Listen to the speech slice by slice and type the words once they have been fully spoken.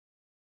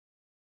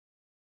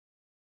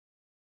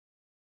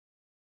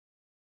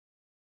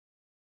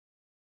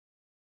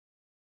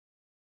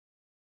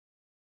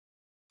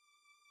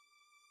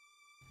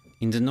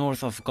In the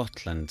north of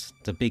Gotland,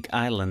 the big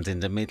island in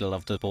the middle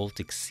of the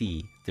Baltic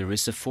Sea, there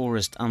is a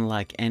forest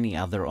unlike any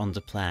other on the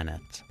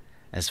planet.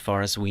 As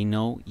far as we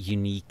know,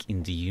 unique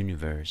in the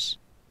universe.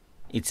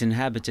 It's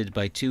inhabited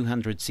by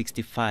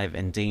 265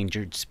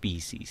 endangered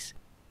species,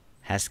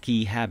 has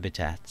key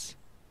habitats,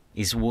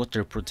 is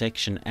water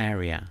protection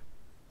area,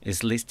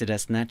 is listed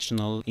as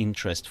national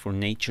interest for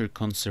nature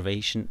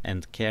conservation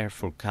and care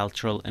for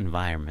cultural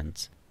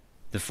environment.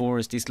 The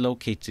forest is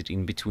located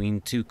in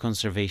between two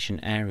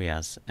conservation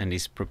areas and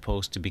is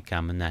proposed to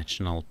become a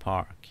national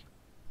park.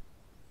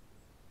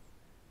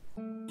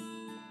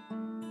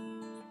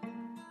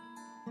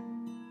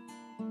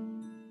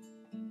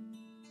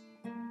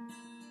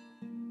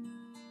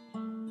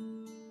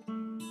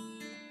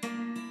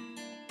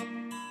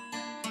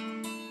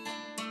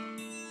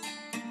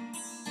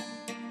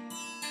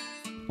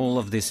 All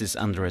of this is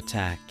under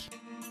attack.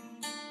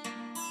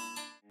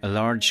 A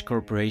large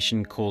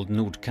corporation called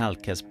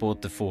Nordkalk has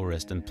bought the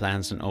forest and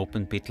plans an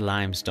open-pit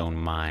limestone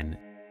mine,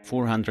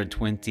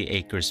 420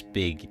 acres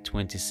big,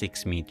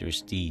 26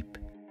 meters deep.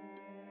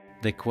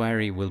 The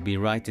quarry will be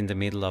right in the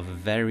middle of a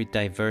very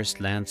diverse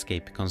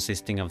landscape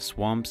consisting of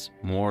swamps,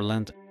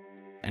 moorland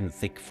and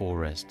thick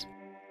forest.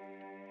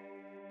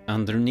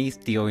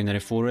 Underneath the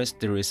Ojnare Forest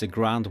there is a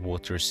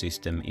groundwater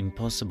system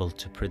impossible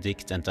to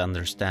predict and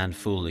understand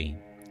fully.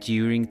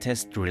 During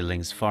test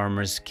drillings,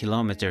 farmers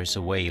kilometers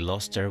away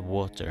lost their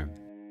water.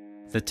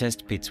 The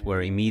test pits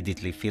were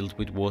immediately filled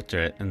with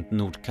water and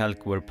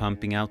Nordkalk were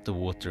pumping out the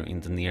water in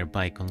the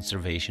nearby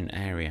conservation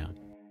area.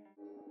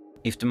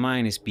 If the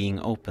mine is being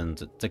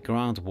opened, the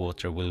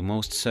groundwater will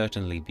most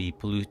certainly be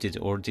polluted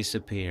or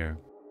disappear.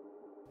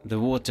 The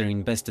water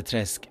in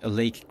Bästeträsk, a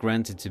lake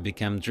granted to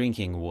become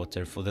drinking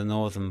water for the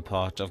northern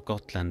part of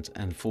Gotland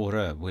and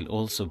Fårö, will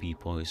also be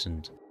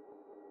poisoned.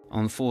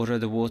 On Fårö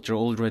the water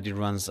already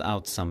runs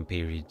out some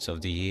periods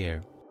of the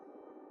year.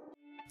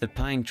 The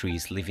pine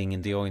trees living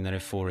in the Ojnare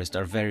forest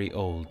are very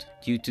old.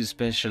 Due to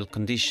special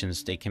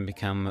conditions they can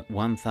become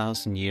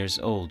 1000 years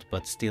old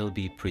but still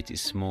be pretty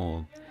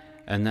small.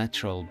 A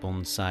natural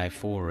bonsai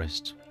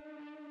forest.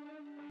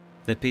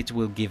 The pit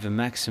will give a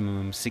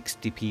maximum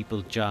 60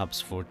 people jobs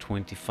for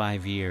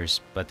 25 years,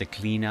 but the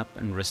cleanup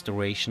and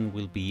restoration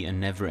will be a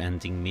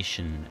never-ending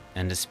mission,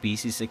 and the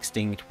species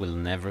extinct will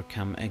never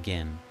come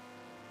again.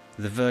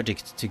 The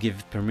verdict to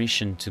give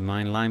permission to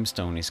mine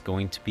limestone is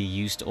going to be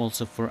used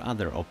also for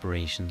other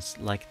operations,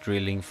 like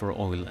drilling for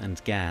oil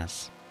and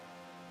gas.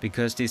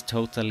 Because this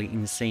totally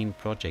insane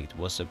project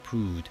was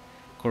approved,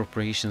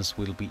 corporations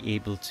will be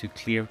able to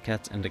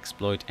clear-cut and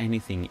exploit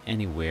anything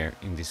anywhere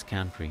in this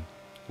country.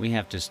 We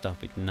have to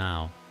stop it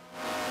now.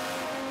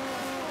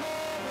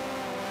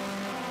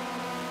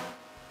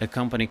 A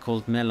company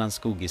called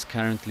Mellanskog is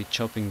currently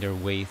chopping their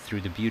way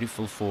through the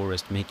beautiful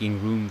forest,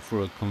 making room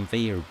for a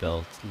conveyor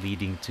belt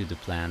leading to the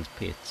planned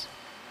pit.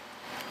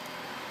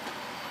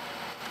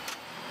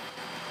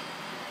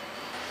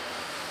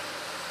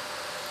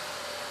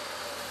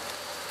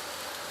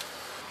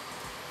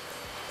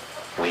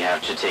 We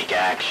have to take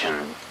action.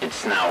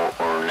 It's now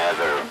or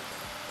never.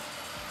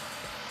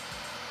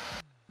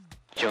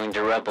 Join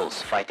the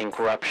rebels fighting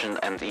corruption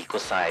and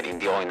ecocide in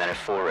the Ojnare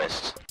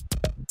Forest.